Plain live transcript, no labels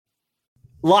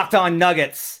Locked On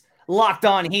Nuggets, Locked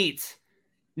On Heat.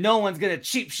 No one's going to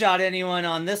cheap shot anyone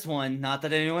on this one. Not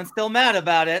that anyone's still mad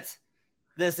about it.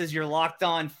 This is your Locked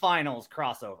On Finals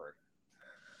crossover.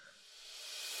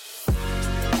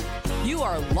 You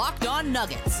are Locked On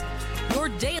Nuggets, your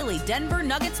daily Denver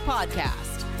Nuggets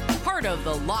podcast. Part of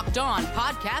the Locked On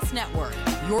Podcast Network,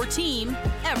 your team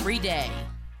every day.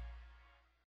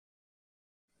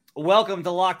 Welcome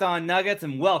to Locked On Nuggets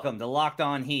and welcome to Locked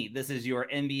On Heat. This is your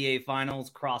NBA Finals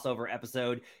crossover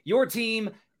episode, your team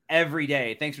every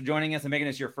day. Thanks for joining us and making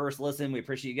us your first listen. We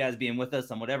appreciate you guys being with us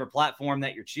on whatever platform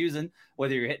that you're choosing,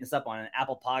 whether you're hitting us up on an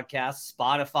Apple Podcast,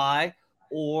 Spotify,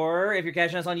 or if you're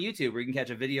catching us on YouTube, where you can catch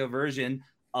a video version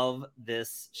of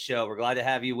this show. We're glad to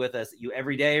have you with us. You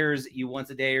everydayers, you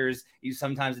once-a-dayers, you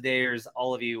sometimes-a-dayers,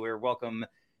 all of you, we're welcome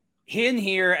in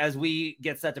here as we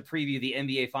get set to preview the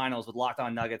NBA Finals with Locked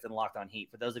On Nuggets and Locked On Heat.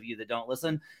 For those of you that don't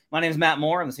listen, my name is Matt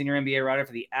Moore. I'm the senior NBA writer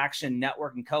for the Action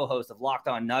Network and co-host of Locked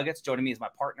On Nuggets. Joining me is my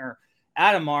partner,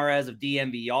 Adam Mares of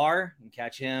DNVR. You can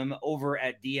catch him over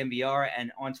at DNVR and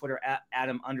on Twitter at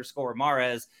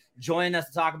Adam_Mares. Joining us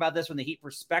to talk about this from the Heat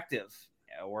perspective.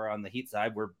 We're on the Heat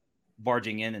side. We're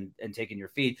barging in and taking your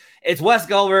feed. It's Wes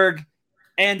Goldberg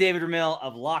and David Ramil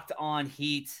of Locked On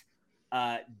Heat.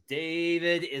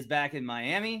 David is back in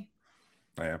Miami.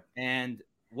 I am. And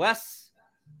Wes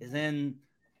is in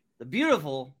the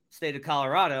beautiful state of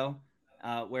Colorado,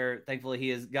 where thankfully he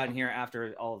has gotten here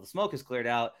after all of the smoke is cleared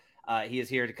out. He is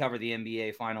here to cover the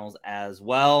NBA Finals as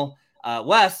well.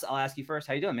 Wes, I'll ask you first.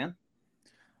 How you doing, man?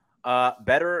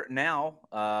 Better now.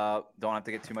 Don't have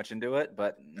to get too much into it,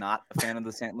 but not a fan of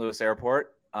the St. Louis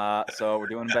airport. So we're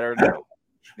doing better now.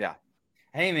 Yeah.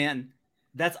 Hey, man.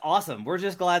 That's awesome. We're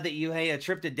just glad that you had a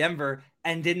trip to Denver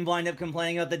and didn't wind up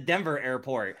complaining about the Denver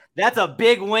airport. That's a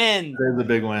big win. That is a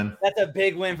big win. That's a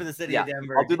big win for the city of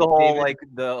Denver. I'll do the whole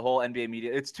the whole NBA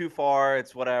media. It's too far.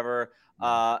 It's whatever.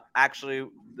 Actually,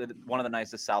 one of the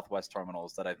nicest Southwest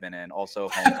terminals that I've been in. Also,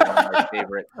 home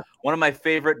to one of my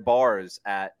favorite bars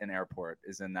at an airport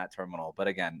is in that terminal. But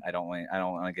again, I don't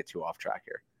want to get too off track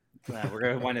here. We're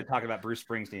going to wind up talking about Bruce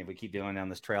Springsteen if we keep going down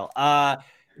this trail.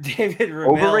 David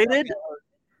Ramil, overrated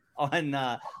on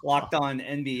Locked On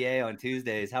NBA on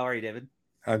Tuesdays. How are you, David?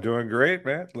 I'm doing great,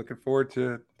 man. Looking forward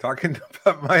to talking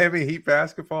about Miami Heat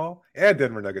basketball and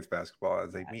Denver Nuggets basketball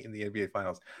as they meet in the NBA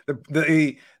Finals.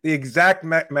 The exact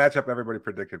matchup everybody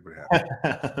predicted would happen.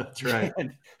 That's right.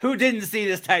 Who didn't see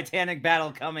this Titanic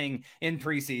battle coming in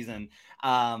preseason?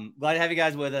 Glad to have you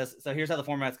guys with us. So here's how the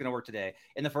format's going to work today.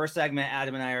 In the first segment,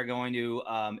 Adam and I are going to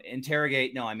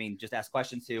just ask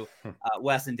questions to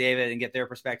Wes and David and get their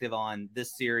perspective on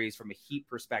this series from a Heat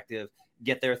perspective,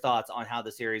 get their thoughts on how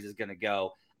the series is going to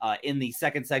go. In the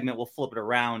second segment, we'll flip it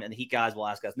around, and the Heat guys will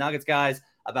ask us Nuggets guys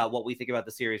about what we think about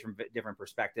the series from different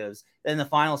perspectives. Then the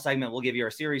final segment, we'll give you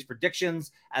our series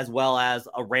predictions as well as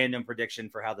a random prediction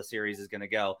for how the series is going to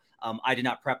go. I did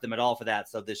not prep them at all for that,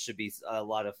 so this should be a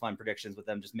lot of fun predictions with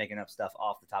them just making up stuff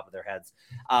off the top of their heads.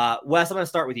 Wes, I'm going to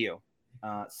start with you,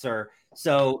 sir.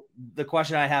 So the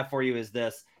question I have for you is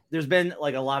this. There's been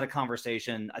a lot of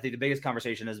conversation. I think the biggest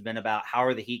conversation has been about how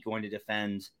are the Heat going to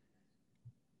defend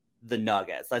the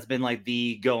Nuggets. That's been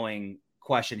the going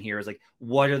question here is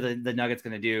what are the Nuggets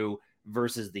going to do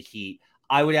versus the Heat?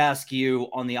 I would ask you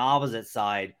on the opposite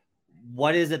side,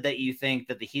 what is it that you think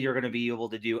that the Heat are going to be able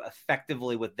to do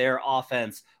effectively with their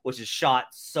offense, which is shot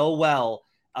so well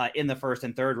in the first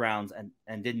and third rounds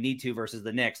and didn't need to versus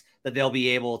the Knicks, that they'll be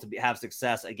able to have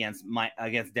success against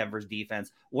Denver's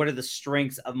defense? What are the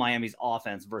strengths of Miami's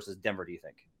offense versus Denver, do you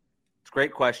think? It's a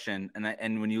great question.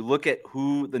 And when you look at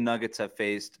who the Nuggets have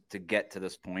faced to get to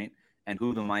this point and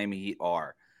who the Miami Heat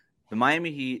are, the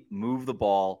Miami Heat move the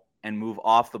ball and move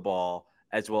off the ball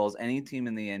as well as any team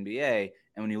in the NBA.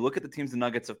 And when you look at the teams the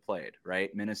Nuggets have played,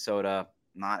 right? Minnesota,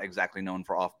 not exactly known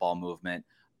for off-ball movement.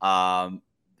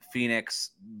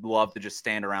 Phoenix love to just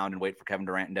stand around and wait for Kevin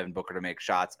Durant and Devin Booker to make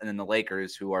shots. And then the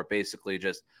Lakers, who are basically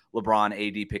just LeBron,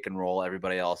 AD, pick and roll,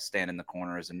 everybody else stand in the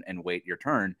corners and wait your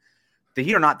turn. The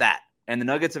Heat are not that. And the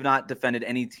Nuggets have not defended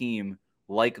any team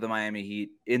like the Miami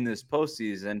Heat in this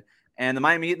postseason. And the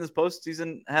Miami Heat in this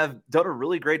postseason have done a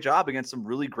really great job against some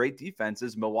really great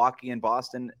defenses. Milwaukee and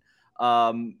Boston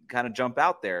kind of jump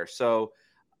out there. So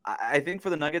I think for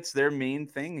the Nuggets, their main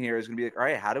thing here is going to be all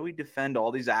right, how do we defend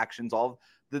all these actions?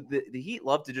 The Heat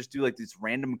love to just do these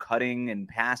random cutting and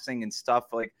passing and stuff,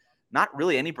 not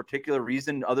really any particular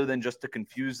reason other than just to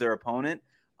confuse their opponent.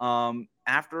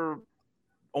 After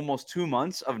almost 2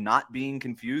 months of not being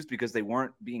confused because they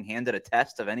weren't being handed a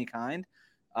test of any kind,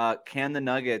 can the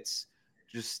Nuggets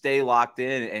just stay locked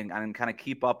in and kind of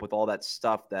keep up with all that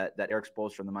stuff that Eric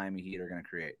Spoelstra and the Miami Heat are going to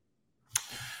create?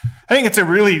 I think it's a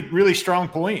really, really strong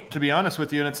point, to be honest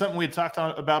with you. And it's something we had talked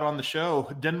about on the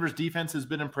show. Denver's defense has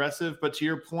been impressive, but to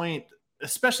your point,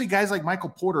 especially guys like Michael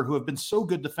Porter, who have been so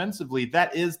good defensively,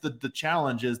 that is the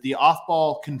challenge, is the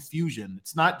off-ball confusion.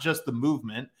 It's not just the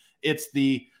movement. It's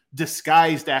the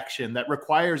disguised action that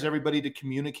requires everybody to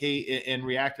communicate and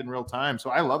react in real time. So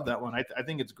I love that one. I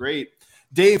think it's great.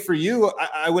 Dave, for you,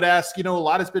 I would ask, a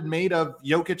lot has been made of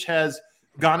Jokic has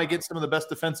gone against some of the best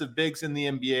defensive bigs in the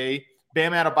NBA.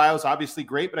 Bam Adebayo is obviously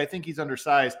great, but I think he's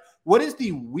undersized. What is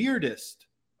the weirdest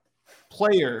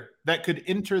player that could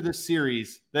enter this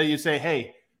series that you say,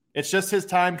 hey, it's just his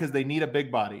time because they need a big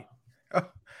body?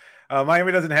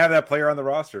 Miami doesn't have that player on the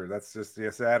roster. That's just the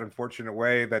sad, unfortunate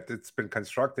way that it's been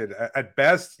constructed. At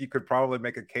best, you could probably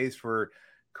make a case for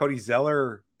Cody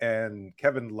Zeller and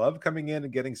Kevin Love coming in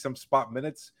and getting some spot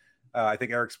minutes. I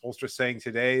think Eric Spoelstra saying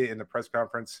today in the press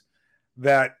conference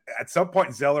that at some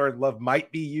point Zeller and Love might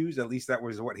be used. At least that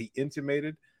was what he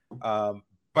intimated. But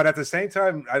at the same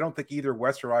time, I don't think either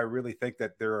Wes or I really think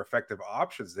that there are effective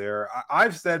options there.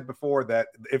 I've said before that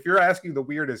if you're asking the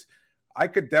weirdest, I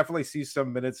could definitely see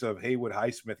some minutes of Haywood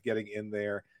Highsmith getting in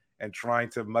there and trying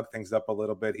to muck things up a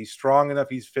little bit. He's strong enough.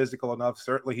 He's physical enough.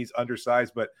 Certainly he's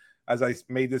undersized. But as I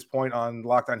made this point on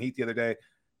Locked on Heat the other day,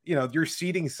 you're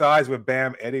seeding size with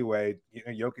Bam anyway.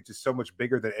 Jokic is so much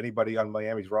bigger than anybody on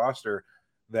Miami's roster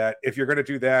that if you're going to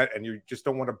do that and you just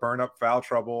don't want to burn up foul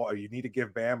trouble or you need to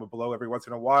give Bam a blow every once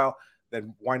in a while,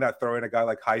 then why not throw in a guy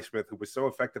like Highsmith, who was so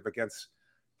effective against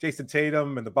Jason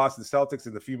Tatum and the Boston Celtics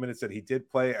in the few minutes that he did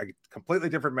play. A completely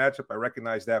different matchup. I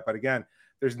recognize that. But again,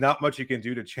 there's not much you can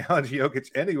do to challenge Jokic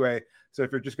anyway. So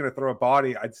if you're just going to throw a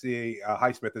body, I'd see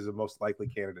Highsmith as the most likely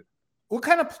candidate. What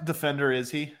kind of defender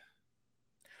is he?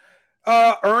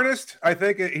 Ernest, I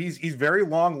think he's very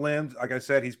long-limbed. Like I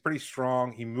said, he's pretty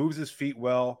strong. He moves his feet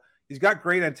well. He's got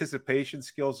great anticipation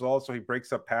skills also. He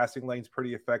breaks up passing lanes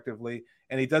pretty effectively,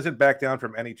 and he doesn't back down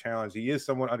from any challenge. He is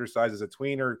somewhat undersized as a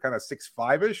tweener, kind of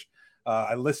 6'5"-ish.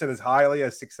 I listed as highly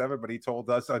as 6'7", but he told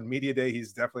us on media day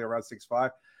he's definitely around 6'5".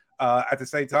 At the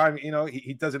same time,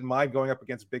 he doesn't mind going up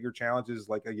against bigger challenges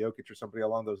like a Jokic or somebody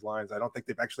along those lines. I don't think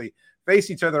they've actually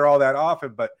faced each other all that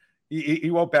often, but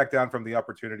he won't back down from the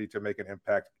opportunity to make an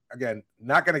impact. Again,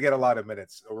 not going to get a lot of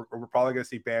minutes. We're probably going to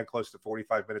see Bam close to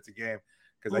 45 minutes a game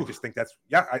because I just think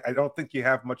I don't think you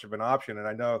have much of an option. And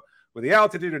I know with the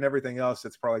altitude and everything else,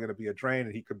 it's probably going to be a drain,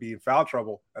 and he could be in foul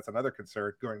trouble. That's another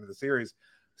concern going into the series.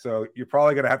 So you're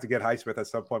probably going to have to get Highsmith at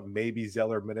some point, maybe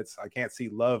Zeller minutes. I can't see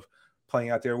Love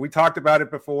playing out there. We talked about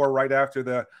it before, right after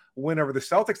the win over the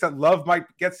Celtics, that Love might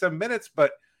get some minutes,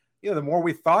 but the more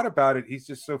we thought about it, he's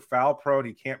just so foul prone.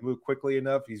 He can't move quickly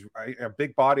enough. He's a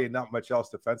big body and not much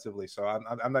else defensively. So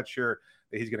I'm not sure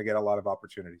that he's going to get a lot of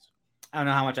opportunities. I don't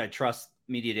know how much I trust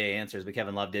media day answers, but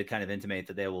Kevin Love did kind of intimate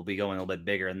that they will be going a little bit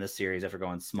bigger in this series after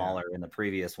going smaller in the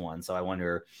previous one. So I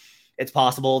wonder, it's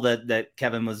possible that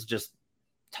Kevin was just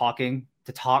talking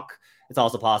to talk. It's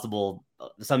also possible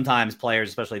sometimes players,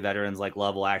 especially veterans like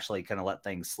Love, will actually kind of let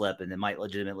things slip, and it might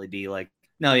legitimately be like,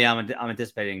 no, yeah, I'm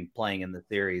anticipating playing in the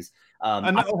series.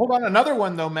 Hold on, another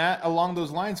one though, Matt, along those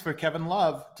lines for Kevin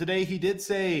Love. Today he did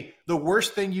say the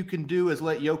worst thing you can do is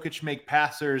let Jokic make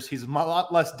passers. He's a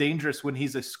lot less dangerous when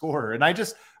he's a scorer. And I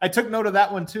took note of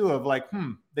that one too, of like,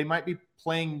 they might be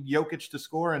playing Jokic to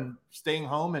score and staying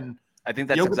home. And I think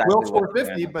that's Jokic exactly will score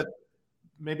 50, but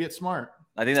maybe it's smart.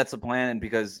 I think that's the plan,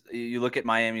 because you look at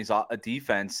Miami's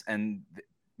defense and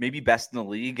maybe best in the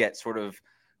league at sort of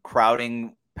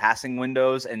crowding passing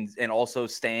windows and also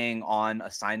staying on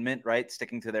assignment, right?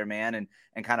 Sticking to their man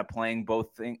and kind of playing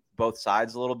both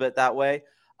sides a little bit that way.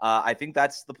 I think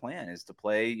that's the plan, is to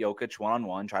play Jokic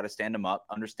one-on-one, try to stand him up,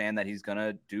 understand that he's going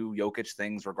to do Jokic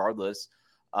things regardless.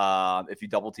 If you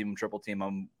double team him, triple team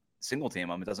him, single team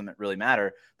him, it doesn't really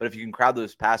matter. But if you can crowd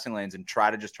those passing lanes and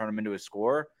try to just turn him into a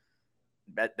scorer,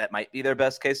 that might be their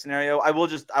best case scenario.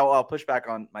 I'll push back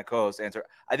on my co-host answer.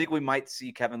 I think we might see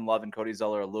Kevin Love and Cody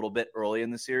Zeller a little bit early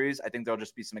in the series. I think there'll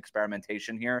just be some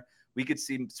experimentation here. We could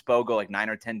see Spo go like 9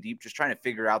 or 10 deep, just trying to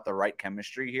figure out the right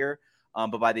chemistry here.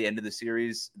 But by the end of the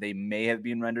series, they may have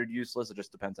been rendered useless. It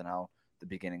just depends on how the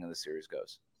beginning of the series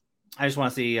goes. I just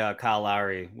want to see Kyle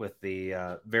Lowry with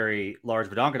the very large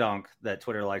badonkadonk that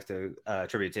Twitter likes to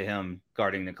attribute to him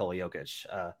guarding Nikola Jokic.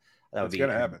 That would be going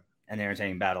to happen. An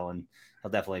entertaining battle, and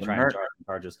he'll definitely try and charge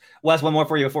charges. Wes, one more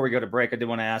for you before we go to break. I did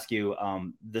want to ask you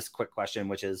this quick question,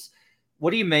 which is,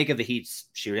 what do you make of the Heat's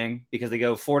shooting? Because they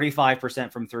go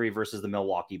 45% from three versus the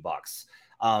Milwaukee Bucks.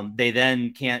 They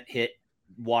then can't hit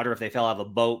water if they fell out of a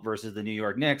boat versus the New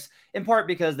York Knicks, in part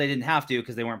because they didn't have to,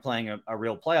 because they weren't playing a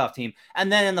real playoff team.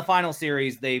 And then in the final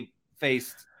series, they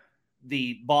faced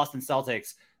the Boston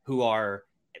Celtics, who are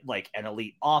like an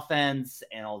elite offense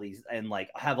and all these, and like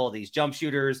have all these jump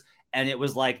shooters. And it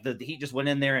was like the Heat just went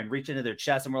in there and reached into their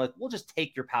chest and we're like, we'll just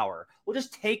take your power. We'll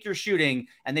just take your shooting.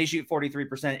 And they shoot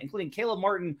 43%, including Caleb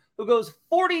Martin, who goes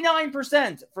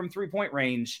 49% from 3-point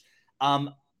range. I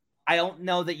don't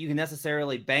know that you can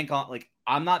necessarily bank on, like,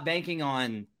 I'm not banking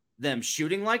on them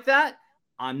shooting like that.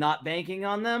 I'm not banking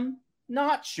on them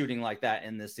not shooting like that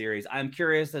in this series. I'm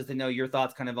curious as to know your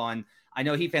thoughts kind of on, I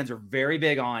know Heat fans are very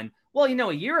big on, well, you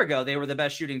know, a year ago, they were the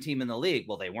best shooting team in the league.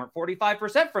 Well, they weren't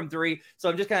 45% from three. So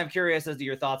I'm just kind of curious as to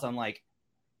your thoughts on like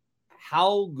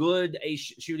how good a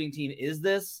shooting team is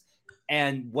this?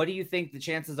 And what do you think the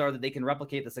chances are that they can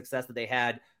replicate the success that they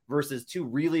had versus two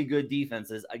really good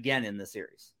defenses again in this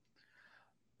series?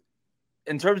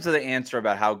 In terms of the answer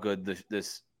about how good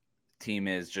this team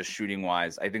is just shooting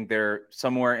wise, I think they're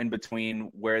somewhere in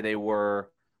between where they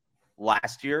were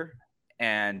last year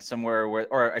and somewhere where,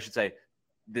 or I should say,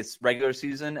 this regular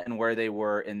season and where they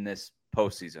were in this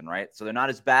postseason, right? So they're not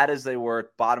as bad as they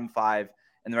were bottom 5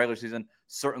 in the regular season.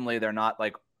 Certainly they're not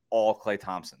like all Klay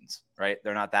Thompsons, right?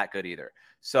 They're not that good either.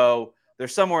 So they're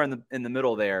somewhere in the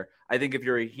middle there. I think if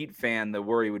you're a Heat fan, the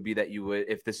worry would be that you would,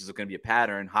 if this is going to be a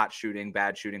pattern, hot shooting,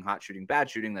 bad shooting, hot shooting, bad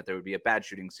shooting, that there would be a bad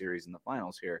shooting series in the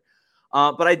finals here.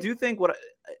 But I do think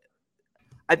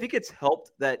I think it's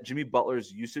helped that Jimmy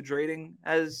Butler's usage rating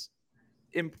has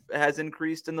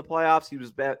increased in the playoffs. He was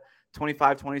about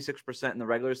 25-26% in the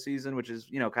regular season, which is,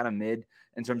 you know, kind of mid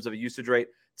in terms of a usage rate,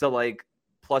 to like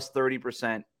plus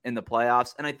 30% in the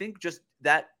playoffs. And I think just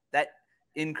that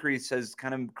increase has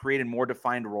kind of created more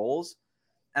defined roles.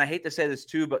 And I hate to say this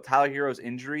too, but Tyler Hero's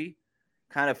injury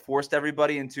kind of forced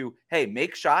everybody into, hey,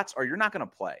 make shots or you're not going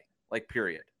to play, like,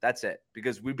 period. That's it.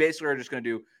 Because we basically are just going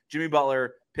to do Jimmy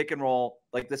Butler, pick and roll,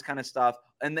 like this kind of stuff.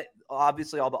 And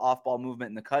obviously all the off-ball movement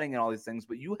and the cutting and all these things,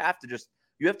 but you have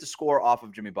to score off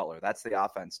of Jimmy Butler. That's the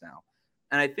offense now.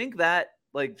 And I think that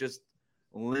like just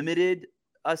limited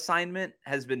assignment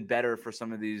has been better for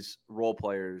some of these role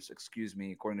players,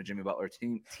 according to Jimmy Butler,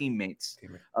 teammates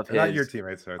of his. Not your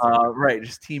teammates. So right,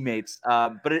 just teammates.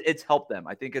 But it's helped them.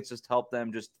 I think it's just helped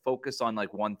them just focus on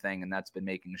like one thing, and that's been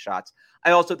making shots.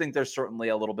 I also think there's certainly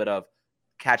a little bit of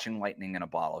catching lightning in a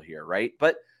bottle here, right?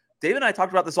 But Dave and I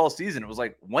talked about this all season. It was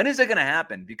like, when is it going to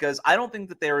happen? Because I don't think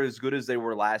that they're as good as they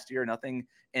were last year. Nothing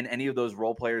in any of those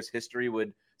role players' history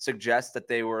would suggest that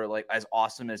they were like as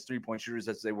awesome as 3-point shooters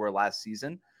as they were last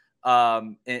season.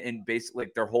 In basically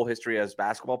like their whole history as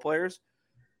basketball players.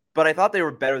 But I thought they were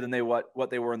better than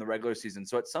what they were in the regular season.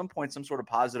 So at some point, some sort of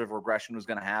positive regression was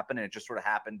going to happen, and it just sort of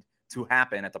happened to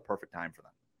happen at the perfect time for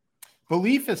them.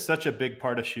 Belief is such a big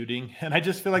part of shooting, and I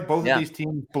just feel like both of these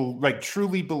teams like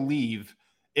truly believe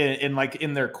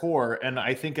in their core, and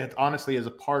I think it honestly is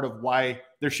a part of why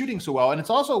they're shooting so well, and it's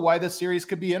also why this series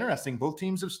could be interesting. Both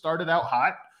teams have started out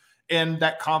hot, and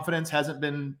that confidence hasn't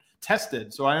been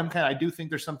tested. So I do think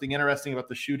there's something interesting about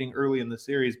the shooting early in the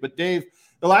series. But Dave,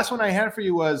 the last one I had for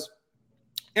you was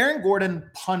Aaron Gordon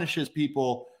punishes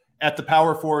people at the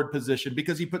power forward position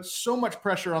because he puts so much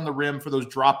pressure on the rim for those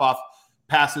drop-off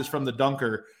passes from the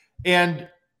dunker. And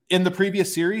in the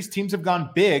previous series, teams have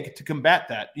gone big to combat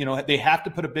that. You know, they have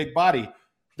to put a big body.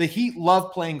 The Heat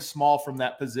love playing small from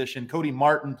that position. Cody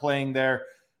Martin playing there.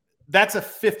 That's a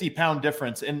 50-pound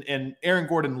difference. And Aaron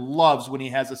Gordon loves when he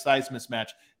has a size mismatch.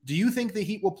 Do you think the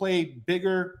Heat will play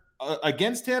bigger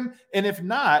against him? And if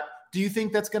not, do you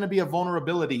think that's going to be a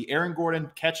vulnerability? Aaron Gordon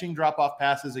catching drop-off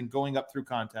passes and going up through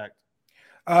contact?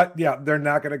 Yeah, they're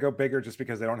not going to go bigger just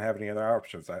because they don't have any other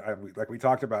options. Like we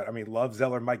talked about, I mean, Love,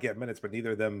 Zeller might get minutes, but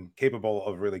neither of them capable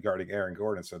of really guarding Aaron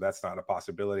Gordon. So that's not a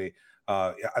possibility.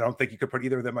 I don't think you could put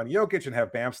either of them on Jokic and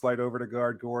have Bam slide over to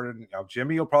guard Gordon.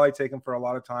 Jimmy will probably take him for a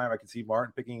lot of time. I can see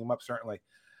Martin picking him up, certainly.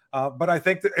 But I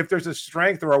think that if there's a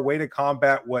strength or a way to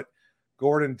combat what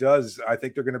Gordon does, I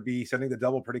think they're going to be sending the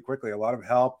double pretty quickly. A lot of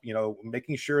help,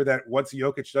 making sure that once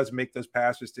Jokic does make those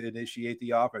passes to initiate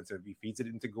the offense, if he feeds it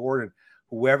into Gordon,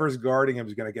 whoever's guarding him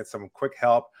is going to get some quick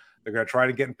help. They're going to try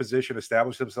to get in position,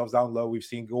 establish themselves down low. We've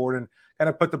seen Gordon kind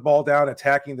of put the ball down,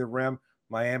 attacking the rim.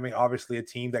 Miami, obviously a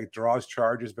team that draws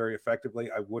charges very effectively.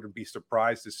 I wouldn't be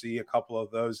surprised to see a couple of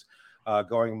those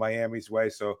going Miami's way.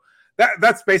 So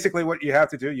that's basically what you have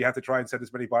to do. You have to try and set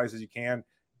as many bodies as you can.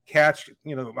 Catch,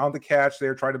 on the catch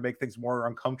there, try to make things more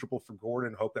uncomfortable for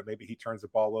Gordon, hope that maybe he turns the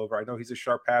ball over. I know he's a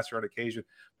sharp passer on occasion,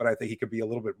 but I think he could be a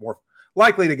little bit more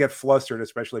likely to get flustered,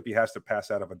 especially if he has to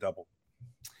pass out of a double.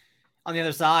 On the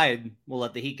other side, we'll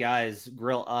let the Heat guys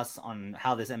grill us on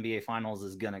how this NBA Finals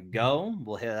is going to go.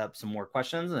 We'll hit up some more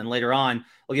questions, and later on,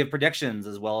 we'll give predictions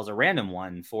as well as a random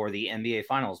one for the NBA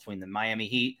Finals between the Miami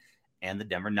Heat and the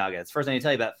Denver Nuggets. First, I need to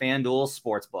tell you about FanDuel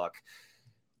Sportsbook.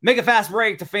 Make a fast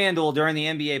break to FanDuel during the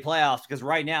NBA playoffs because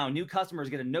right now, new customers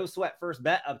get a no sweat first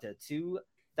bet up to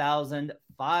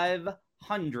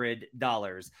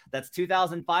 $2,500. That's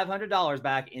 $2,500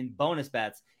 back in bonus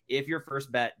bets if your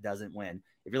first bet doesn't win.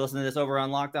 If you're listening to this over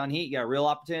on Locked On Heat, you got a real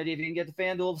opportunity if you can get to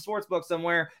FanDuel Sportsbook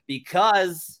somewhere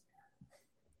because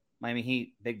Miami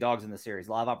Heat, big dogs in the series.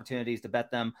 A lot of opportunities to bet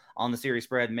them on the series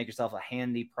spread and make yourself a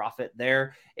handy profit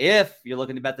there. If you're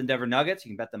looking to bet the Denver Nuggets, you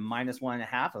can bet them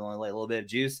 -1.5 and only lay a little bit of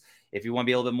juice. If you want to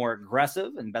be a little bit more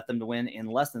aggressive and bet them to win in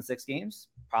less than 6 games,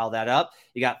 pile that up.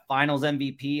 You got finals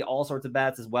MVP, all sorts of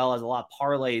bets, as well as a lot of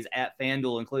parlays at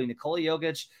FanDuel, including Nikola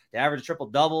Jokic to average a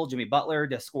triple-double, Jimmy Butler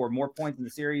to score more points in the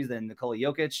series than Nikola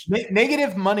Jokic.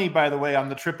 Negative money, by the way, on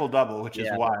the triple-double, which is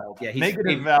wild. Yeah,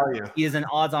 negative value. He is an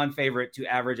odds-on favorite to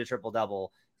average a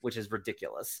triple-double, which is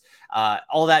ridiculous.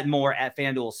 All that and more at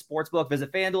FanDuel Sportsbook.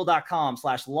 Visit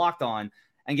FanDuel.com/lockedon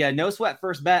and get a no sweat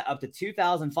first bet up to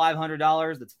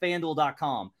 $2,500. That's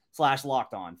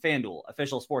FanDuel.com/lockedon. FanDuel,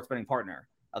 official sports betting partner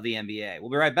of the NBA.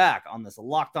 We'll be right back on this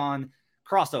Locked On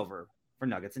crossover for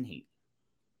Nuggets and Heat.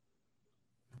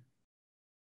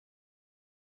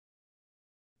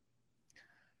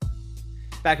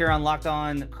 Back here on Locked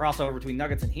On crossover between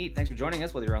Nuggets and Heat. Thanks for joining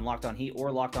us, whether you're on Locked On Heat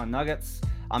or Locked On Nuggets.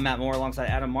 I'm Matt Moore alongside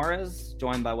Adam Mares,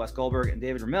 joined by Wes Goldberg and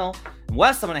David Ramil. And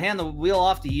Wes, I'm going to hand the wheel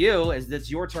off to you as it's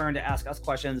your turn to ask us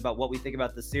questions about what we think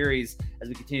about the series as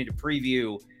we continue to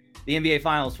preview the NBA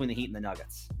Finals between the Heat and the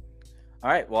Nuggets. All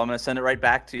right. Well, I'm going to send it right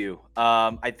back to you.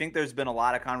 I think there's been a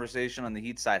lot of conversation on the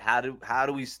Heat side. How do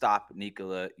we stop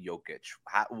Nikola Jokic?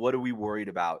 What are we worried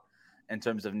about in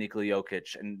terms of Nikola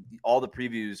Jokic? And all the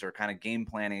previews are kind of game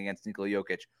planning against Nikola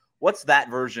Jokic. What's that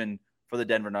version for the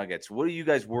Denver Nuggets? What are you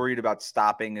guys worried about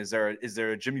stopping? Is there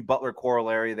a Jimmy Butler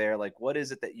corollary there? Like, what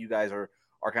is it that you guys are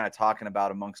kind of talking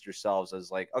about amongst yourselves as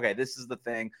like, okay, this is the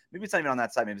thing. Maybe it's not even on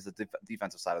that side. Maybe it's the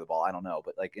defensive side of the ball. I don't know.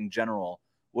 But like in general,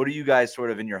 what are you guys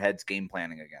sort of in your heads game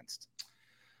planning against?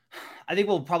 I think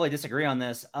we'll probably disagree on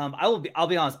this. I'll be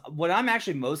honest. What I'm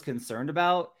actually most concerned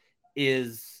about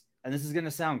is, and this is going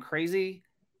to sound crazy,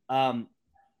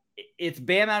 it's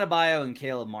Bam Adebayo and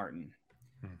Caleb Martin.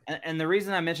 And the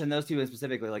reason I mentioned those two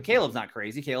specifically, like Caleb's not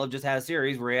crazy. Caleb just had a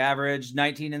series where he averaged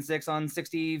 19 and 6 on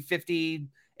 60, 50,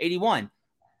 81.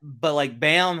 But like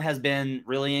Bam has been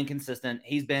really inconsistent.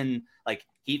 He's been like,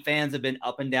 Heat fans have been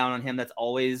up and down on him. That's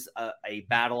always a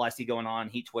battle I see going on.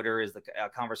 Heat Twitter is the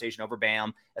conversation over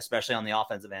Bam, especially on the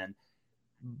offensive end.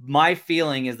 My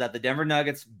feeling is that the Denver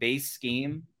Nuggets base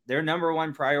scheme, their number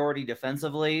one priority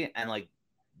defensively, and like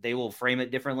they will frame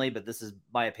it differently, but this is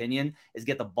my opinion, is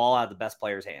get the ball out of the best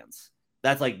player's hands.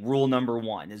 That's like rule number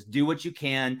one, is do what you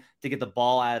can to get the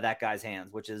ball out of that guy's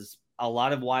hands, which is a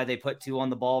lot of why they put 2 on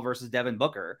the ball versus Devin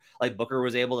Booker. Like Booker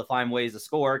was able to find ways to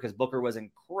score because Booker was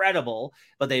incredible,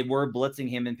 but they were blitzing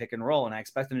him in pick and roll. And I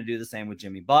expect them to do the same with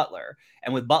Jimmy Butler.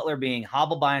 And with Butler being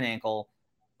hobbled by an ankle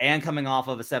and coming off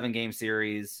of a 7-game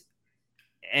series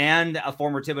and a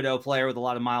former Thibodeau player with a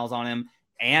lot of miles on him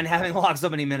and having logged so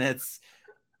many minutes,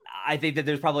 I think that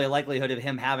there's probably a likelihood of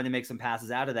him having to make some passes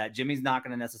out of that. Jimmy's not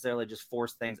going to necessarily just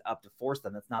force things up to force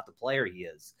them. That's not the player he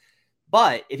is.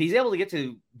 But if he's able to get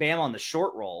to Bam on the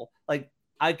short roll, like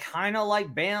I kind of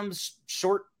like Bam's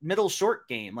middle short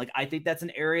game. Like I think that's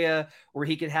an area where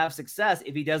he could have success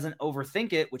if he doesn't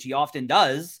overthink it, which he often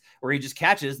does, where he just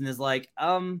catches and is like,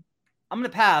 I'm going to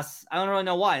pass. I don't really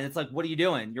know why. And it's like, what are you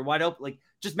doing? You're wide open. Like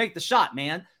just make the shot,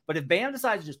 man. But if Bam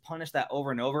decides to just punish that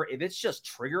over and over, if it's just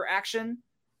trigger action,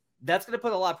 that's going to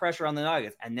put a lot of pressure on the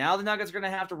Nuggets. And now the Nuggets are going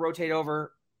to have to rotate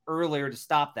over earlier to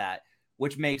stop that,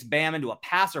 which makes Bam into a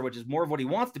passer, which is more of what he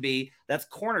wants to be. That's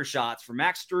corner shots for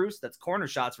Max Strus. That's corner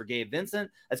shots for Gabe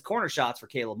Vincent. That's corner shots for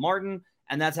Caleb Martin.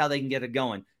 And that's how they can get it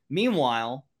going.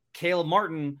 Meanwhile, Caleb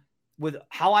Martin, with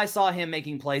how I saw him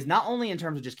making plays, not only in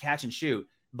terms of just catch and shoot,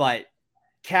 but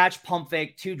catch, pump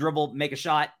fake, 2 dribble, make a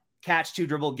shot, catch, 2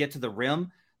 dribble, get to the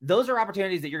rim. Those are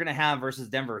opportunities that you're going to have versus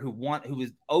Denver, who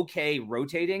is okay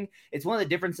rotating. It's one of the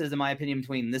differences, in my opinion,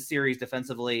 between this series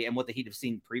defensively and what the Heat have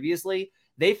seen previously.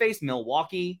 They face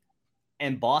Milwaukee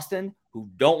and Boston, who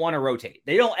don't want to rotate.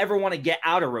 They don't ever want to get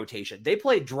out of rotation. They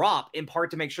play drop in part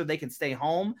to make sure they can stay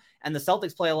home, and the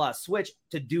Celtics play a lot of switch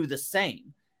to do the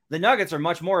same. The Nuggets are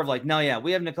much more of like, no, yeah,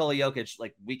 we have Nikola Jokic.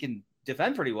 Like, we can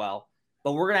defend pretty well,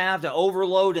 but we're going to have to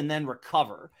overload and then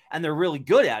recover. And they're really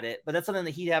good at it, but that's something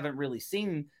the Heat haven't really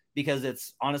seen because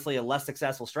it's honestly a less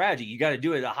successful strategy. You got to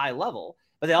do it at a high level,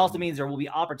 but that also means there will be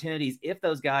opportunities if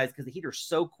those guys, because the Heat are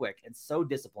so quick and so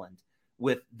disciplined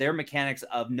with their mechanics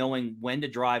of knowing when to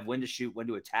drive, when to shoot, when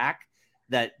to attack,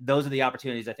 that those are the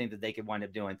opportunities I think that they could wind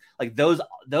up doing. Like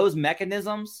those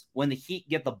mechanisms, when the Heat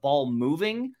get the ball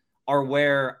moving, are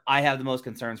where I have the most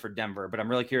concerns for Denver, but I'm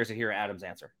really curious to hear Adam's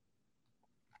answer.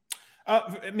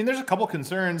 I mean, there's a couple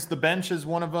concerns. The bench is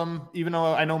one of them, even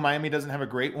though I know Miami doesn't have a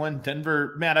great one.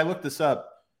 Denver, Matt, I looked this up.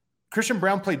 Christian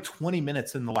Brown played 20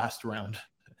 minutes in the last round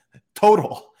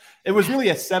total. It was really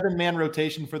a 7-man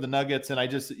rotation for the Nuggets. And I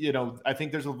just, I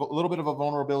think there's a little bit of a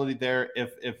vulnerability there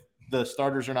if the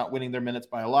starters are not winning their minutes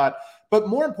by a lot. But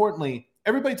more importantly,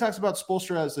 everybody talks about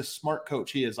Spoelstra as a smart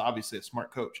coach. He is obviously a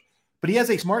smart coach, but he has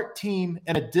a smart team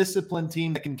and a disciplined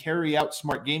team that can carry out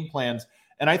smart game plans.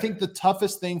 And I think the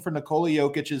toughest thing for Nikola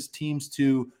Jokic's teams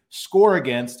to score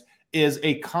against is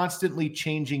a constantly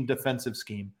changing defensive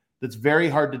scheme. That's very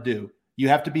hard to do. You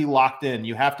have to be locked in.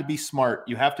 You have to be smart.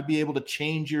 You have to be able to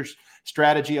change your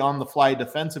strategy on the fly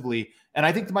defensively. And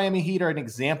I think the Miami Heat are an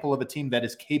example of a team that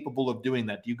is capable of doing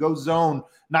that. You go zone,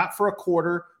 not for a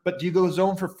quarter, but you go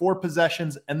zone for 4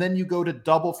 possessions, and then you go to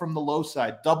double from the low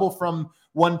side, double from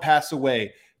 1 pass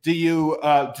away. Do you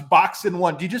box in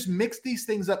 1? Do you just mix these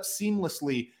things up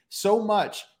seamlessly so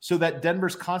much so that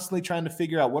Denver's constantly trying to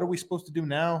figure out, what are we supposed to do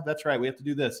now? That's right, we have to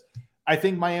do this. I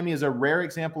think Miami is a rare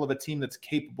example of a team that's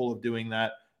capable of doing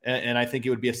that, and I think it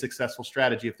would be a successful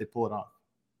strategy if they pull it off.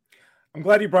 I'm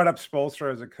glad you brought up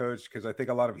Spoelstra as a coach, because I think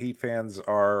a lot of Heat fans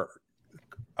are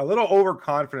a little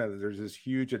overconfident that there's this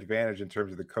huge advantage in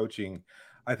terms of the coaching.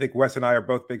 I think Wes and I are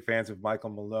both big fans of Michael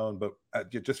Malone, but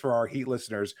just for our Heat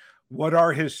listeners, what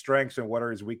are his strengths and what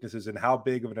are his weaknesses, and how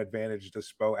big of an advantage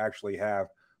does Spo actually have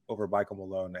over Michael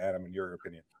Malone, Adam, in your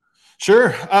opinion?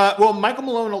 Sure. Well, Michael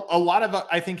Malone, a lot of,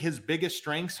 I think his biggest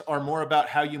strengths are more about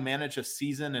how you manage a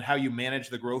season and how you manage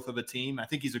the growth of a team. I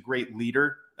think he's a great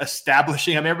leader,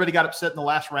 establishing. I mean, everybody got upset in the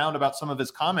last round about some of his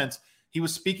comments. He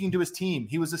was speaking to his team.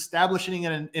 He was establishing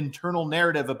an internal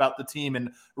narrative about the team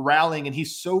and rallying, and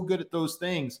he's so good at those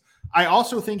things. I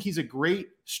also think he's a great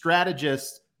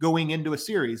strategist going into a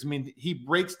series. I mean, he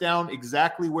breaks down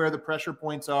exactly where the pressure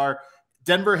points are.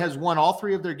 Denver has won all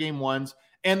 3 of their game ones,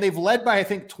 and they've led by, I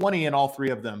think, 20 in all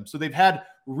 3 of them. So they've had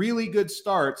really good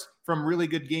starts from really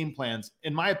good game plans.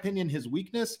 In my opinion, his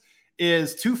weakness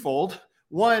is twofold.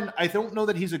 One, I don't know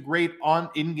that he's a great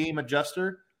in-game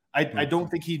adjuster. I don't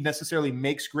think he necessarily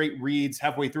makes great reads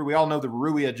halfway through. We all know the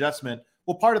Rui adjustment.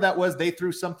 Well, part of that was they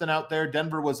threw something out there.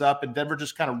 Denver was up, and Denver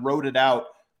just kind of rode it out,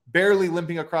 barely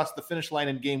limping across the finish line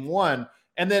in game 1,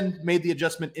 and then made the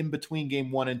adjustment in between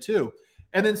game 1 and 2.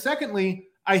 And then secondly,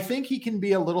 I think he can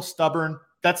be a little stubborn.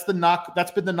 That's been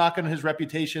the knock on his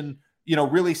reputation,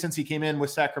 really since he came in with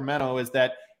Sacramento, is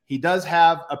that he does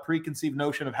have a preconceived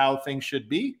notion of how things should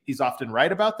be. He's often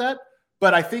right about that.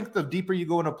 But I think the deeper you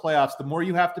go into playoffs, the more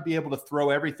you have to be able to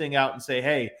throw everything out and say,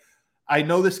 hey, I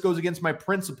know this goes against my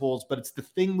principles, but it's the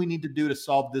thing we need to do to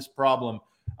solve this problem.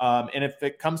 And if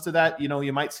it comes to that,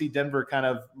 you might see Denver kind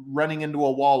of running into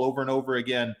a wall over and over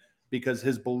again because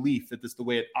his belief that this is the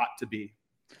way it ought to be.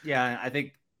 Yeah, I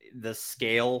think the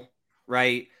scale,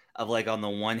 right, of like on the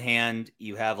one hand,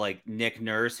 you have like Nick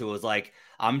Nurse, who was like,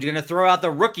 I'm going to throw out the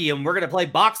rookie and we're going to play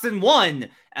boxing 1.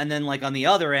 And then like on the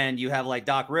other end, you have like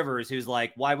Doc Rivers, who's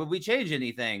like, why would we change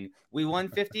anything? We won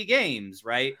 50 games,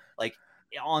 right? Like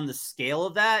on the scale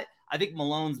of that, I think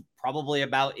Malone's probably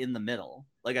about in the middle.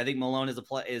 Like I think Malone is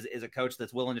a coach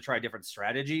that's willing to try different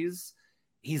strategies.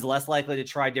 He's less likely to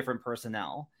try different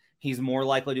personnel. He's more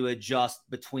likely to adjust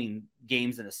between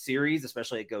games in a series,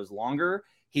 especially if it goes longer.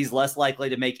 He's less likely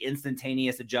to make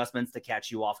instantaneous adjustments to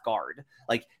catch you off guard.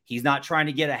 Like he's not trying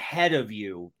to get ahead of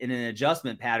you in an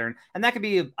adjustment pattern. And that could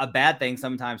be a bad thing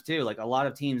sometimes too. Like a lot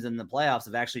of teams in the playoffs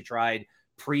have actually tried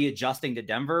pre-adjusting to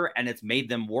Denver and it's made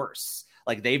them worse.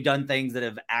 Like they've done things that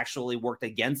have actually worked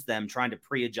against them trying to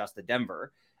pre-adjust to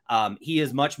Denver. He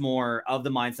is much more of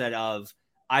the mindset of,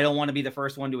 I don't want to be the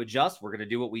first one to adjust. We're going to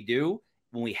do what we do.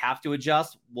 When we have to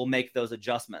adjust, we'll make those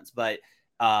adjustments. But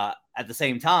at the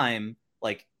same time,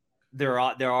 like there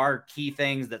are key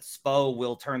things that Spo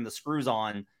will turn the screws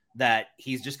on that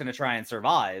he's just going to try and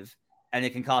survive, and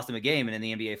it can cost him a game. And in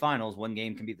the NBA Finals, one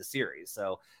game can be the series.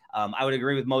 So I would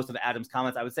agree with most of Adam's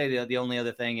comments. I would say the only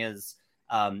other thing is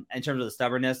in terms of the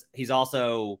stubbornness, he's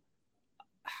also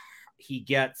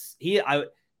I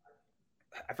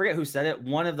forget who said it.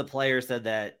 One of the players said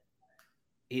that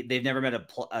they've never met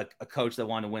a coach that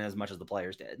wanted to win as much as the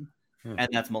players did, and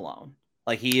that's Malone.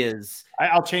 Like he is.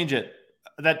 I'll change it.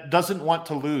 That doesn't want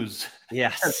to lose.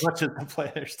 Yes, as much as the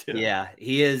players do. Yeah,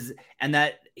 he is, and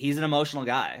that he's an emotional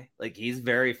guy. Like he's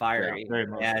very fiery, very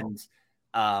emotional.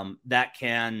 And that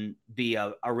can be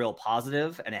a real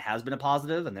positive, and it has been a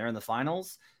positive. And they're in the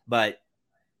finals, but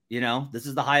this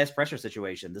is the highest pressure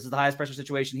situation. This is the highest pressure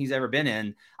situation he's ever been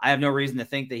in. I have no reason to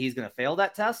think that he's going to fail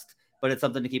that test, but it's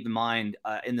something to keep in mind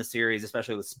in the series,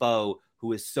 especially with Spo,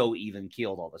 who is so even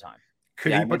keeled all the time.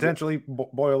 Could he potentially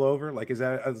boil over? Like, is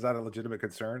that a legitimate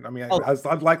concern? I mean, as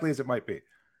unlikely as it might be.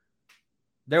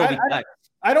 There will be.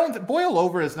 I don't boil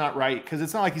over is not right because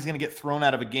it's not like he's going to get thrown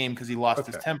out of a game because he lost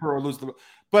his temper or lose the.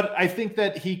 But I think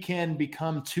that he can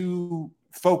become too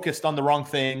focused on the wrong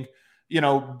thing.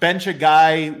 Bench a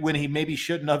guy when he maybe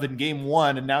shouldn't have in game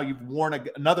one, and now you've worn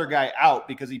another guy out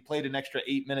because he played an extra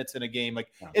 8 minutes in a game. Like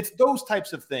it's those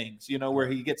types of things, where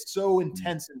he gets so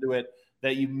intense into it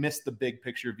that you miss the big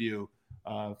picture view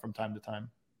from time to time.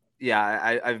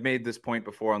 Yeah, I've made this point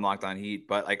before on Locked On Heat,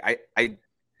 but like I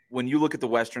when you look at the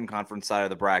Western Conference side of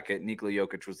the bracket, Nikola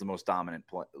Jokic was the most dominant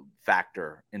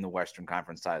factor in the Western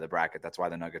Conference side of the bracket. That's why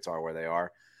the Nuggets are where they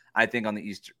are. I think on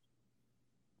the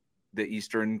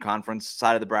Eastern Conference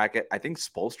side of the bracket, I think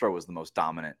Spoelstra was the most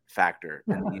dominant factor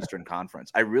in the Eastern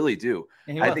Conference. I really do.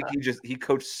 I think he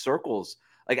coached circles.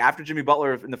 Like after Jimmy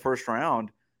Butler in the first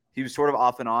round, he was sort of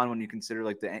off and on when you consider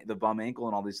like the bum ankle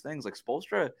and all these things. Like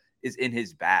Spoelstra is in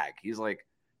his bag. He's like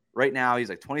right now, he's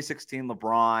like 2016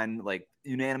 LeBron, like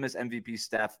unanimous MVP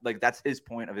Steph. Like that's his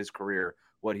point of his career,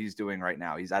 what he's doing right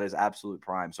now. He's at his absolute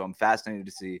prime. So I'm fascinated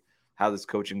to see how this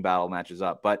coaching battle matches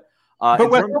up. But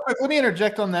let me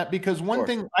interject on that because one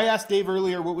thing I asked Dave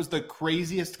earlier, what was the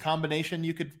craziest combination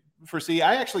you could foresee?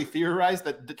 I actually theorized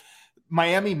that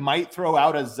Miami might throw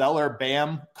out a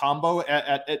Zeller-Bam combo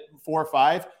at 4 or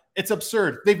 5. It's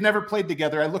absurd. They've never played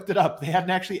together. I looked it up. They hadn't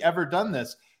actually ever done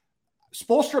this.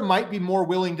 Spoelstra might be more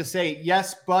willing to say,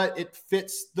 yes, but it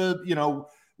fits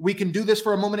we can do this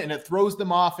for a moment and it throws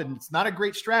them off. And it's not a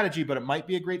great strategy, but it might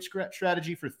be a great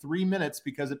strategy for 3 minutes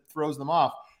because it throws them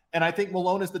off. And I think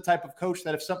Malone is the type of coach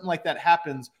that if something like that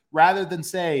happens, rather than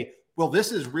say, well,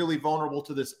 this is really vulnerable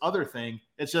to this other thing,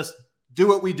 it's just do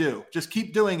what we do. Just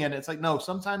keep doing it. It's like, no,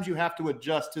 sometimes you have to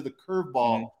adjust to the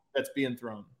curveball that's being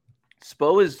thrown.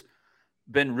 Spo has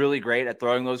been really great at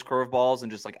throwing those curveballs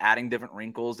and just like adding different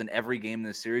wrinkles in every game in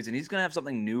this series. And he's going to have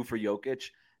something new for Jokic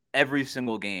every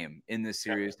single game in this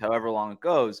series, however long it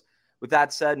goes. With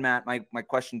that said, Matt, my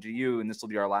question to you, and this will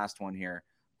be our last one here.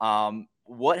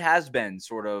 What has been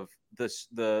sort of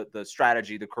the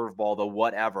strategy, the curveball, the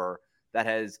whatever that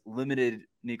has limited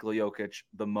Nikola Jokic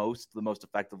the most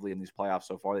effectively in these playoffs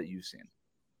so far that you've seen?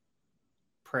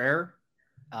 Prayer.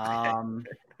 I got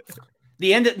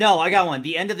one.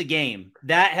 The end of the game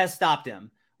that has stopped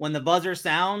him. When the buzzer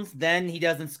sounds, then he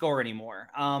doesn't score anymore.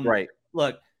 Right.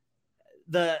 Look,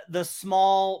 the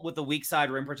small with the weak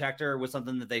side rim protector was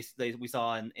something that we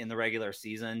saw in the regular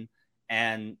season,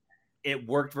 and it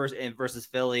worked versus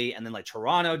Philly, and then like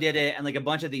Toronto did it, and like a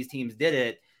bunch of these teams did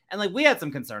it, and like we had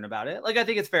some concern about it. Like I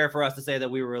think it's fair for us to say that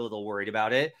we were a little worried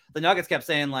about it. The Nuggets kept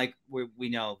saying like we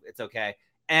know it's okay,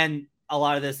 and a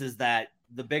lot of this is that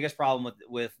the biggest problem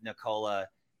with Nikola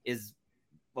is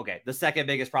the second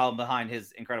biggest problem behind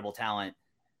his incredible talent.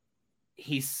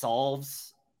 He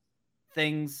solves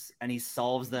things and he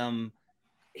solves them.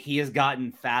 He has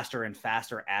gotten faster and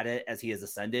faster at it as he has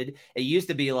ascended. It used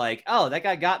to be like, oh, that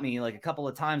guy got me like a couple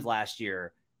of times last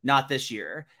year, not this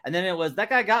year. And then it was that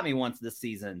guy got me once this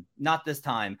season, not this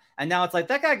time. And now it's like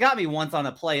that guy got me once on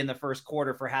a play in the first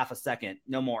quarter for half a second,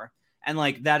 no more. And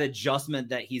like that adjustment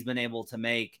that he's been able to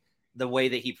make, the way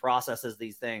that he processes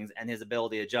these things and his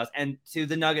ability to adjust. And to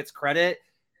the Nuggets' credit,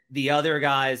 the other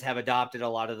guys have adopted a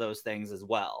lot of those things as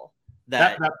well.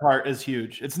 That part is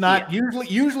huge. It's not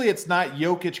usually it's not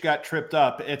Jokic got tripped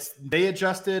up. It's they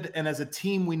adjusted, and as a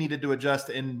team we needed to adjust,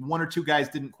 and one or two guys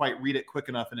didn't quite read it quick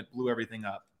enough, and it blew everything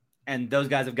up. And those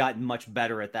guys have gotten much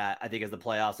better at that, I think, as the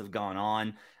playoffs have gone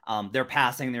on. They're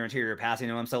passing their interior passing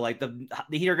to him. So like the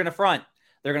Heat are going to front.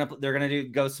 They're gonna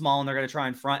go small, and they're gonna try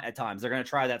and front at times. They're gonna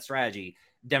try that strategy.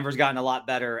 Denver's gotten a lot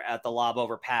better at the lob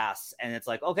over pass, and it's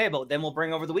like, okay, but then we'll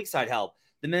bring over the weak side help.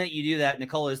 The minute you do that,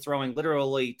 Nikola is throwing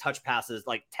literally touch passes,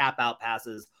 like tap out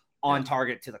passes on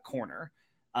target to the corner.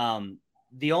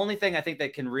 The only thing I think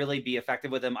that can really be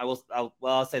effective with him,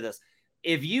 I'll say this: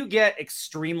 if you get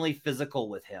extremely physical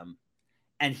with him,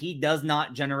 and he does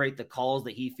not generate the calls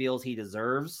that he feels he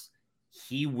deserves,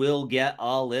 he will get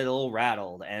a little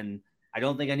rattled. And I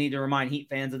don't think I need to remind Heat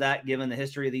fans of that, given the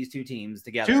history of these two teams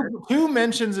together. Two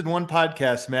mentions in one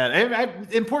podcast, Matt.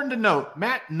 Important to note,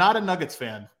 Matt, not a Nuggets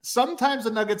fan. Sometimes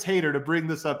a Nuggets hater to bring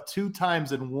this up 2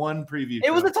 times in one preview.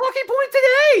 It was a talking point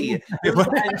today.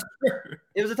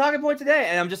 It was a talking point today.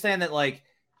 And I'm just saying that, like,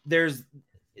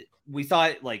 we saw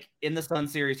it like in the Sun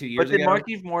series 2 years ago. But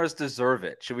did Markieff Morris deserve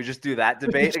it? Should we just do that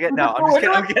debate again? No, I'm just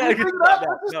kidding.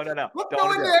 No. Let's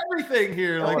go into everything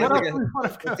here.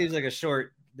 It seems like a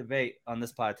short debate on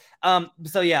this pod.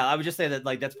 So yeah, I would just say that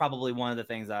like that's probably one of the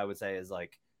things I would say is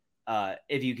like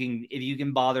if you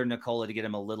can bother Nikola to get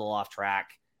him a little off track,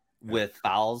 with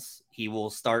fouls, he will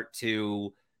start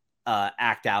to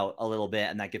act out a little bit,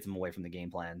 and that gets him away from the game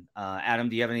plan. Adam,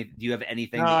 do you have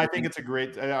anything? No, I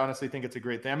honestly think it's a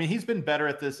great thing. I mean, he's been better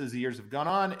at this as the years have gone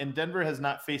on, and Denver has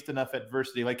not faced enough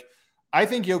adversity. Like, I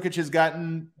think Jokic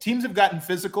teams have gotten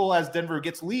physical as Denver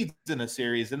gets leads in a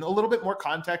series, and a little bit more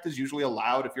contact is usually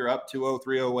allowed if you're up 2-0,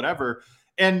 3-0, whatever.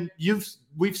 And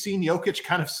we've seen Jokic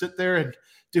kind of sit there and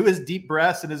do his deep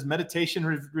breaths and his meditation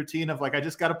routine of like, I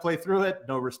just got to play through it,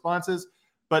 no responses.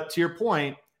 But to your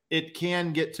point, it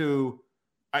can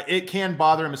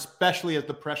bother him, especially as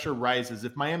the pressure rises.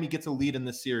 If Miami gets a lead in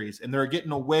this series and they're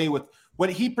getting away with what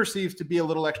he perceives to be a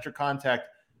little extra contact,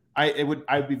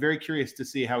 I'd be very curious to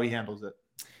see how he handles it.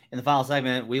 In the final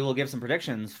segment, we will give some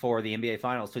predictions for the NBA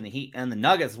Finals between the Heat and the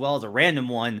Nuggets, as well as a random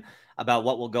one about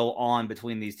what will go on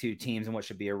between these two teams and what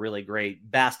should be a really great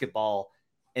basketball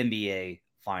NBA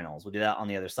Finals. We'll do that on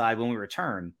the other side when we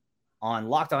return on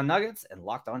Locked On Nuggets and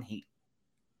Locked On Heat.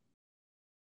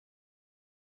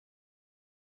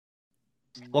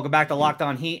 Welcome back to Locked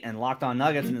On Heat and Locked On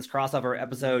Nuggets in this crossover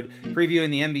episode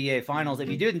previewing the NBA Finals. If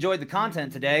you did enjoy the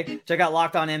content today, check out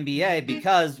Locked On NBA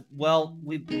because, well,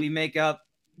 we make up,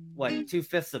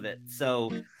 2/5 of it.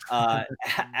 So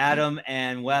Adam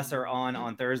and Wes are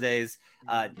on Thursdays.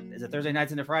 Is it Thursday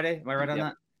nights into Friday? Am I right on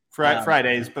that?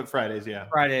 Fridays, yeah.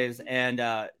 Fridays, and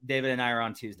David and I are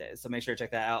on Tuesdays. So make sure to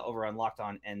check that out over on Locked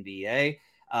On NBA.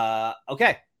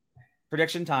 Okay.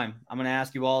 Prediction time. I'm going to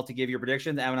ask you all to give your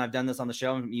predictions. Adam and I've done this on the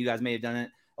show, and you guys may have done it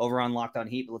over on Locked On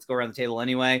Heat, but let's go around the table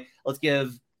anyway. Let's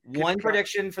give one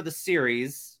prediction for the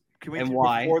series and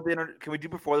why. Can we do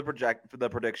before the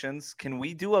predictions? Can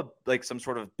we do some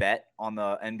sort of bet on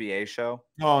the NBA show?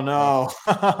 Oh, no.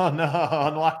 Oh, no.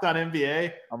 On Locked On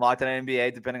NBA? On Locked On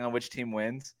NBA, depending on which team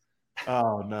wins.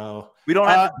 Oh, no. We don't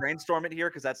have to brainstorm it here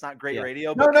because that's not great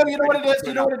radio. No, you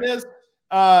know what it is?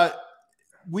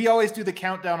 We always do the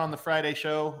countdown on the Friday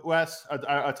show, Wes,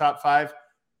 a top 5.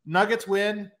 Nuggets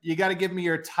win. You got to give me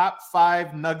your top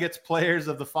 5 Nuggets players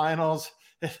of the finals.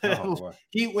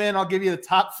 Heat win. I'll give you the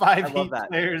top 5 Heat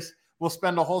players. We'll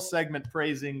spend a whole segment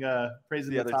praising the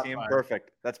other team. 5.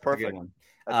 Perfect. That's perfect.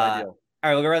 That's ideal.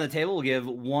 All right, we'll go around the table. We'll give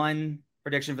one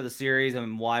prediction for the series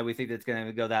and why we think that's going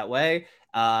to go that way.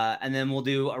 And then we'll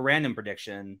do a random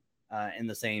prediction in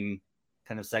the same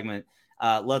kind of segment.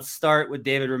 Let's start with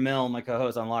David Ramil, my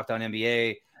co-host on Locked On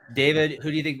NBA. David, who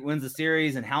do you think wins the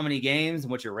series and how many games? And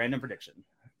what's your random prediction?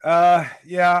 I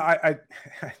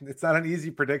it's not an easy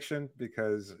prediction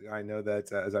because I know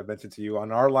that as I mentioned to you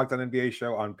on our Locked On NBA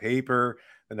show, on paper,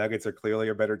 the Nuggets are clearly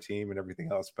a better team and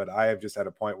everything else. But I have just at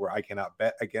a point where I cannot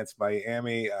bet against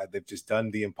Miami. They've just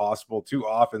done the impossible too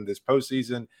often this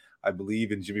postseason. I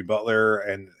believe in Jimmy Butler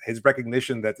and his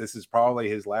recognition that this is probably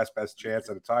his last best chance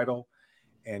at a title.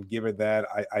 And given that,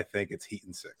 I think it's Heat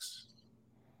in 6.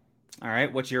 All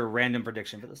right. What's your random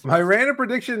prediction for this? My random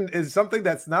prediction is something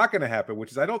that's not going to happen,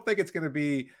 which is I don't think it's going to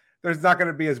be – there's not going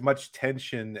to be as much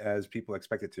tension as people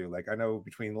expect it to. Like I know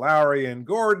between Lowry and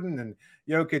Gordon and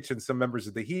Jokic and some members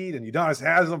of the Heat and Udonis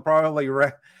Haslem probably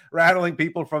rattling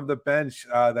people from the bench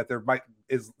that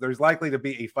there's likely to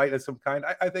be a fight of some kind.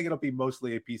 I think it'll be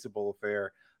mostly a peaceable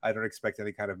affair. I don't expect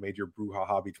any kind of major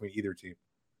brouhaha between either team.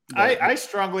 I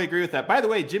strongly agree with that. By the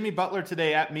way, Jimmy Butler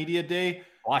today at Media Day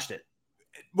watched it.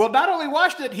 Well, not only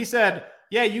watched it, he said,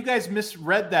 yeah, you guys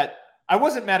misread that. I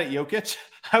wasn't mad at Jokic.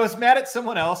 I was mad at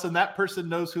someone else, and that person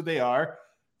knows who they are.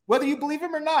 Whether you believe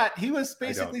him or not, he was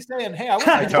basically saying, hey,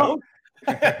 I don't.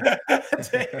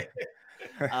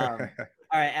 All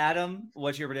right, Adam,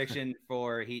 what's your prediction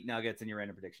for Heat Nuggets and your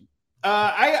random prediction?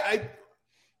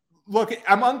 Look,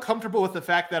 I'm uncomfortable with the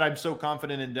fact that I'm so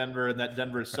confident in Denver and that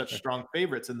Denver is such strong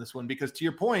favorites in this one because, to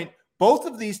your point, both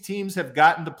of these teams have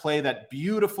gotten to play that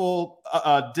beautiful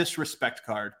disrespect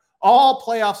card. All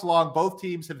playoffs long, both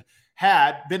teams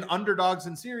have been underdogs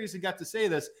in series and got to say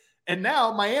this. And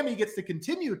now Miami gets to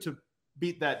continue to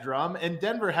beat that drum, and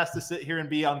Denver has to sit here and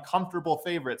be uncomfortable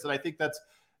favorites. And I think that's,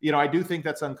 I do think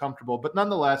that's uncomfortable. But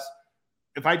nonetheless,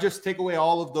 if I just take away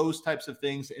all of those types of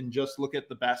things and just look at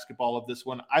the basketball of this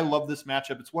one, I love this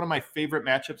matchup. It's one of my favorite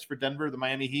matchups for Denver, the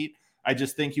Miami Heat. I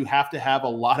just think you have to have a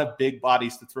lot of big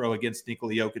bodies to throw against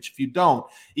Nikola Jokic. If you don't,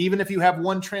 even if you have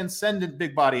one transcendent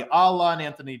big body, a la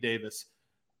Anthony Davis,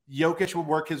 Jokic will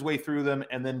work his way through them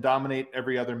and then dominate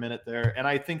every other minute there. And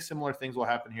I think similar things will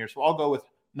happen here. So I'll go with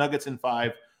Nuggets in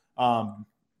 5, and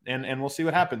we'll see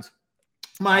what happens.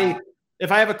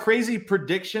 If I have a crazy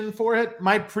prediction for it,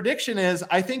 my prediction is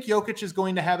I think Jokic is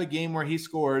going to have a game where he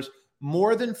scores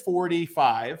more than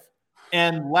 45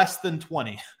 and less than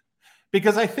 20.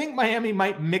 Because I think Miami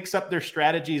might mix up their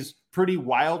strategies pretty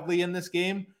wildly in this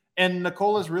game. And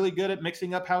Nikola's really good at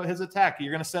mixing up his attack.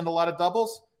 You're going to send a lot of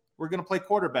doubles. We're going to play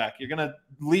quarterback. You're going to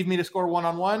leave me to score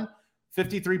one-on-one,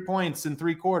 53 points in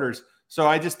 3 quarters. So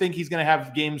I just think he's going to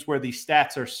have games where the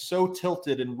stats are so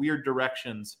tilted in weird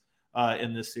directions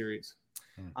in this series.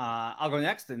 I'll go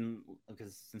next, and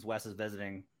because since Wes is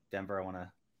visiting Denver, I want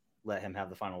to let him have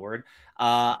the final word.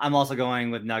 I'm also going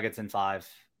with Nuggets in 5.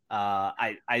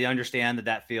 I understand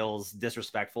that feels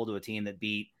disrespectful to a team that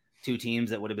beat 2 teams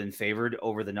that would have been favored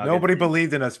over the Nuggets. Nobody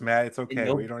believed in us, Matt. It's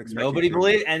okay. We don't expect nobody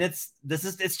believed, and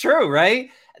it's true, right?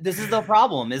 This is the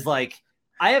problem. Is like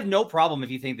I have no problem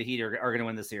if you think the Heat are going to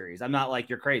win the series. I'm not like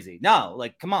you're crazy. No,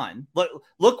 like come on,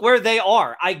 look where they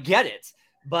are. I get it,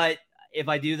 but if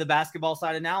I do the basketball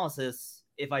side analysis,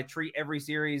 if I treat every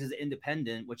series as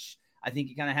independent, which I think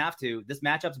you kind of have to, this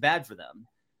matchup's bad for them.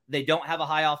 They don't have a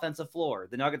high offensive floor.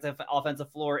 The Nuggets' offensive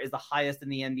floor is the highest in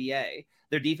the NBA.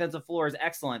 Their defensive floor is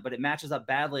excellent, but it matches up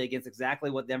badly against exactly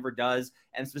what Denver does,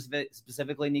 and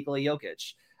specifically Nikola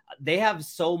Jokic. They have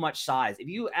so much size. If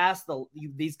you ask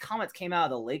these comments came out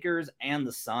of the Lakers and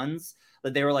the Suns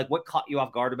that they were like, what caught you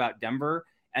off guard about Denver?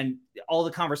 And all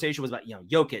the conversation was about,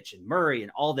 Jokic and Murray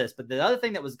and all this. But the other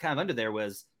thing that was kind of under there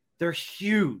was they're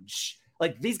huge.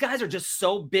 Like these guys are just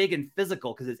so big and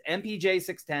physical because it's MPJ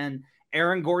 6'10",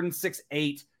 Aaron Gordon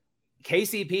 6'8",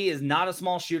 KCP is not a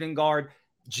small shooting guard.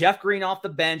 Jeff Green off the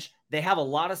bench. They have a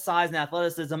lot of size and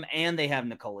athleticism, and they have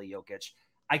Nikola Jokic.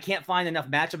 I can't find enough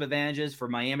matchup advantages for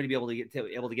Miami to be able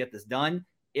to get this done.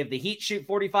 If the Heat shoot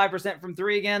 45% from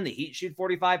 3 again, the Heat shoot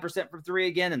 45% from 3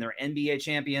 again, and they're NBA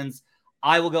champions,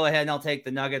 I will go ahead and I'll take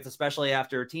the Nuggets, especially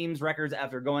after teams' records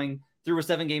after going through a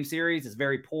 7-game series is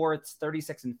very poor. It's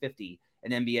 36-50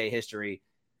 in NBA history.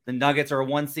 The Nuggets are a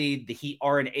 1 seed. The Heat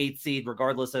are an 8 seed,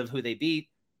 regardless of who they beat.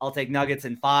 I'll take Nuggets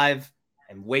in 5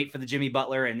 and wait for the Jimmy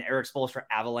Butler and Eric Spoelstra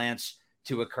avalanche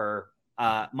to occur.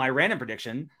 My random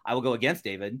prediction, I will go against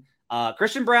David.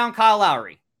 Christian Brown, Kyle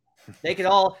Lowry. It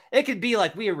could be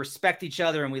like we respect each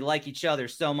other and we like each other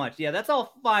so much. Yeah, that's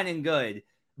all fine and good.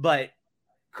 But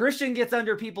Christian gets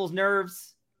under people's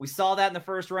nerves. We saw that in the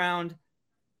first round.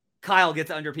 Kyle gets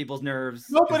under people's nerves.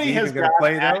 Nobody has going to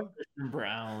play though. Christian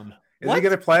Brown. Is he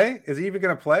going to play? Is he even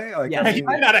going to play? Like, yeah, he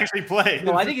might not actually play.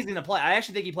 No, I think he's going to play. I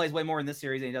actually think he plays way more in this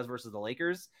series than he does versus the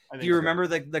Lakers. Do you remember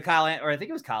the Kyle, or I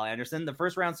think it was Kyle Anderson, the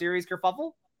first round series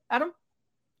kerfuffle, Adam?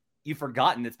 You've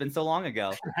forgotten. It's been so long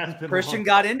ago. Christian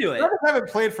got into it. I haven't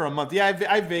played for a month. Yeah,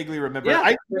 I vaguely remember. Yeah.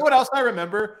 You know what else I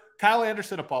remember? Kyle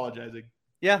Anderson apologizing.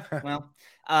 Yeah, well,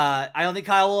 I don't think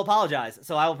Kyle will apologize.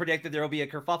 So I will predict that there will be a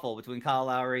kerfuffle between Kyle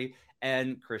Lowry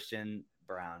and Christian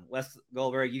Brown. Wes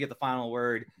Goldberg, you get the final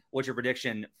word. What's your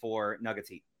prediction for Nuggets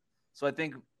Heat? So I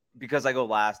think because I go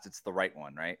last, it's the right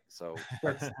one, right? So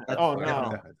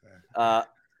no.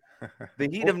 The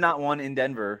Heat have not won in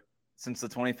Denver since the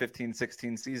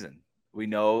 2015-16 season. We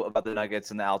know about the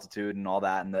Nuggets and the altitude and all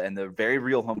that, and the very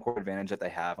real home court advantage that they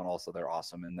have, and also they're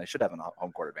awesome, and they should have a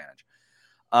home court advantage.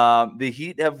 The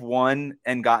Heat have won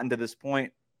and gotten to this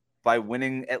point by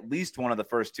winning at least one of the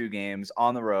first 2 games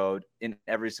on the road in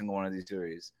every single one of these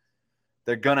series.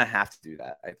 They're going to have to do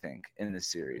that, I think, in this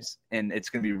series. And it's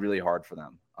going to be really hard for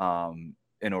them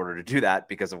in order to do that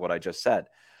because of what I just said.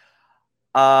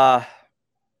 I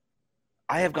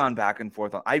have gone back and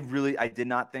forth. I did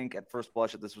not think at first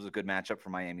blush that this was a good matchup for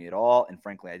Miami at all. And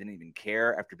frankly, I didn't even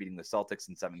care after beating the Celtics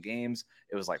in 7 games.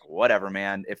 It was like, whatever,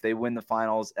 man. If they win the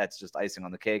finals, that's just icing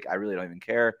on the cake. I really don't even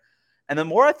care. And the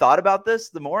more I thought about this,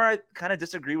 the more I kind of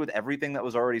disagree with everything that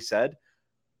was already said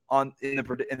in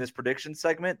this prediction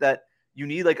segment, that you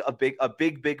need like a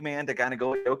big man to kind of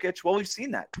go with Jokic. Well, we've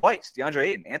seen that twice. DeAndre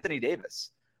Ayton, Anthony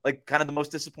Davis, like kind of the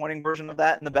most disappointing version of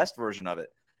that and the best version of it.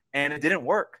 And it didn't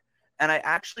work. And I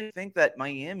actually think that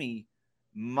Miami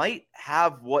might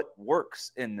have what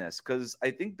works in this, because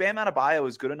I think Bam Adebayo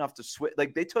is good enough to switch.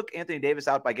 Like they took Anthony Davis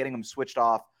out by getting him switched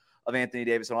off of Anthony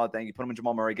Davis and all that thing. You put him in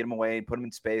Jamal Murray, get him away, put him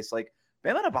in space. Like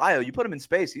Bam Adebayo, you put him in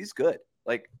space, he's good.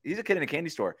 Like he's a kid in a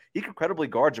candy store. He could credibly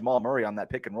guard Jamal Murray on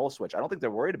that pick and roll switch. I don't think they're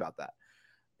worried about that.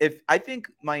 I think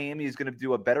Miami is going to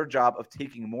do a better job of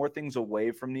taking more things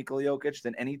away from Nikola Jokic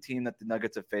than any team that the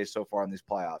Nuggets have faced so far in these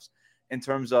playoffs, in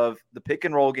terms of the pick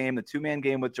and roll game, the 2-man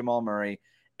game with Jamal Murray,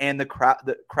 and the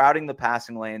crowding the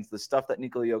passing lanes, the stuff that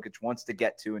Nikola Jokic wants to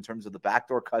get to in terms of the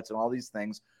backdoor cuts and all these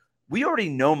things. We already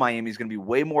know Miami is going to be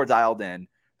way more dialed in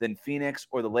than Phoenix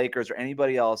or the Lakers or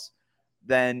anybody else.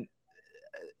 And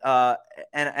I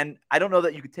don't know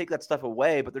that you could take that stuff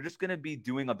away, but they're just going to be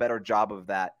doing a better job of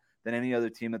that than any other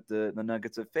team that the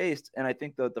Nuggets have faced. And I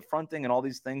think the fronting and all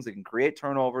these things, they can create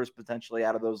turnovers potentially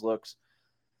out of those looks.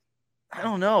 I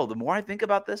don't know. The more I think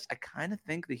about this, I kind of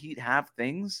think the Heat have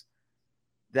things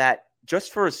that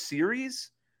just for a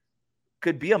series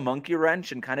could be a monkey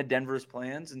wrench in kind of Denver's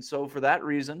plans. And so for that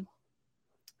reason,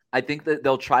 I think that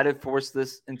they'll try to force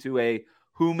this into a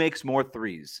who makes more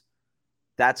threes.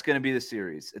 That's going to be the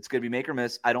series. It's going to be make or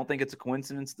miss. I don't think it's a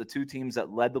coincidence. The two teams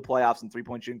that led the playoffs in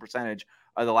three-point shooting percentage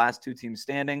are the last two teams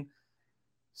standing.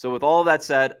 So with all of that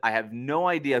said, I have no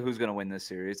idea who's going to win this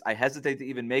series. I hesitate to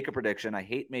even make a prediction. I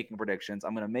hate making predictions.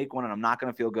 I'm going to make one, and I'm not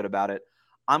going to feel good about it.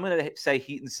 I'm going to say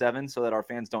Heat in 7 so that our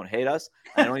fans don't hate us.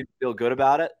 I don't even feel good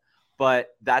about it,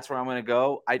 but that's where I'm going to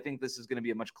go. I think this is going to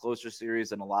be a much closer series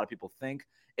than a lot of people think.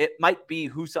 It might be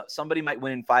somebody might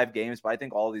win in 5 games, but I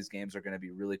think all these games are going to be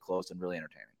really close and really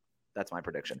entertaining. That's my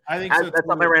prediction. I think so. That's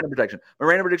not my random prediction. My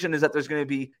random prediction is that there's going to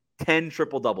be 10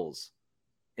 triple doubles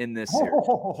in this series.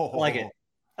 I like it.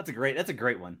 That's a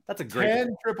great one. That's a great 10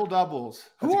 one. triple doubles.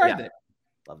 Who are they?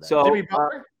 Love that. So Jimmy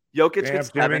Butler? Jokic Damn, gets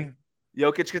Jimmy. 7.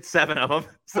 Jokic gets 7 of them,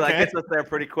 so Okay. that gets us there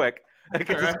pretty quick. That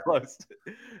gets us close.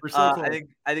 We're so close.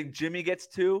 I think Jimmy gets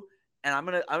 2, and I'm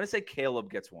gonna say Caleb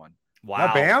gets 1. Wow.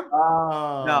 Not Bam?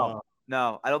 Oh.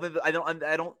 No, I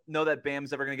don't know that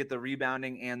Bam's ever gonna get the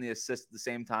rebounding and the assist at the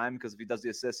same time, because if he does the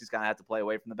assist, he's gonna have to play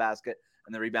away from the basket,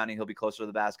 and the rebounding he'll be closer to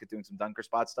the basket doing some dunker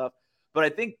spot stuff. But I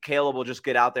think Caleb will just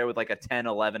get out there with like a 10,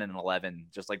 11, and 11,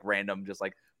 just like random, just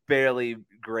like barely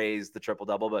graze the triple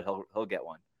double, but he'll get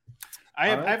one. I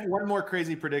have one more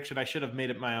crazy prediction. I should have made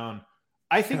it my own.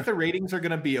 I think the ratings are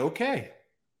going to be okay.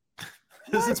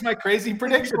 This is my crazy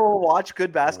prediction. People will watch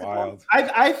good basketball. Wild.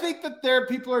 I think that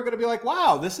people are going to be like,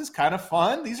 wow, this is kind of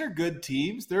fun. These are good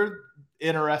teams. They're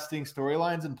interesting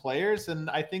storylines and players. And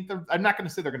I think I'm not going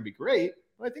to say they're going to be great,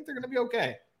 but I think they're going to be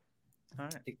okay. All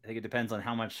right. I think it depends on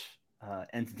how much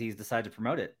entities decide to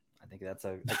promote it. I think that's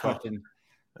a question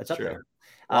that's up True. there.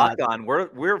 Lock on.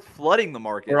 We're flooding the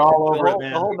market. We're all over it, The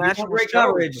man. whole If you want national great show is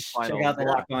coverage. the Check finals. out the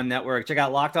Locked On Network. Check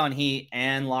out Locked On Heat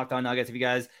and Locked On Nuggets. If you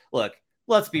guys look,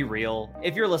 let's be real.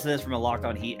 If you're listening to this from a Locked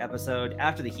On Heat episode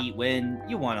after the Heat win,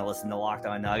 you want to listen to Locked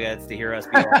On Nuggets to hear us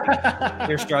be like,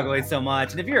 they're struggling so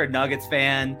much. And if you're a Nuggets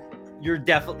fan, you're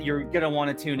gonna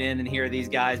want to tune in and hear these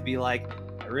guys be like,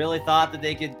 I really thought that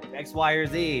they could X, Y, or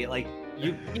Z. Like,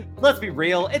 you let's be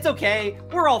real. It's okay.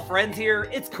 We're all friends here.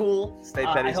 It's cool. Stay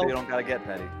petty I so you hope- don't gotta get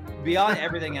petty. Beyond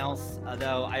everything else,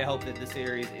 though, I hope that this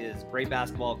series is great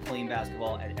basketball, clean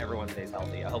basketball, and everyone stays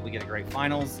healthy. I hope we get a great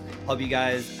finals. Hope you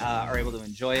guys are able to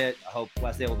enjoy it. I hope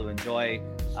Wes is able to enjoy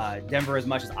Denver as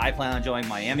much as I plan on enjoying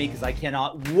Miami, because I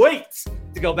cannot wait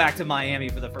to go back to Miami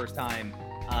for the first time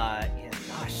in,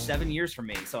 7 years from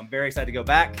me. So I'm very excited to go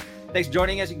back. Thanks for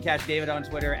joining us. You can catch David on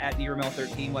Twitter at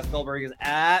DRamel13. Wes Goldberg is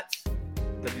at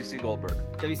WC Goldberg.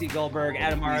 WC Goldberg.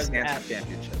 Adam Mars at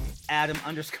Championship.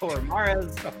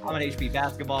 Adam_Maras. I'm on HB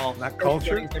Basketball. That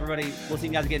culture. Thanks, everybody. We'll see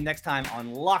you guys again next time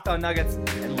on Locked On Nuggets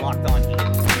and Locked On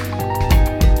Heat.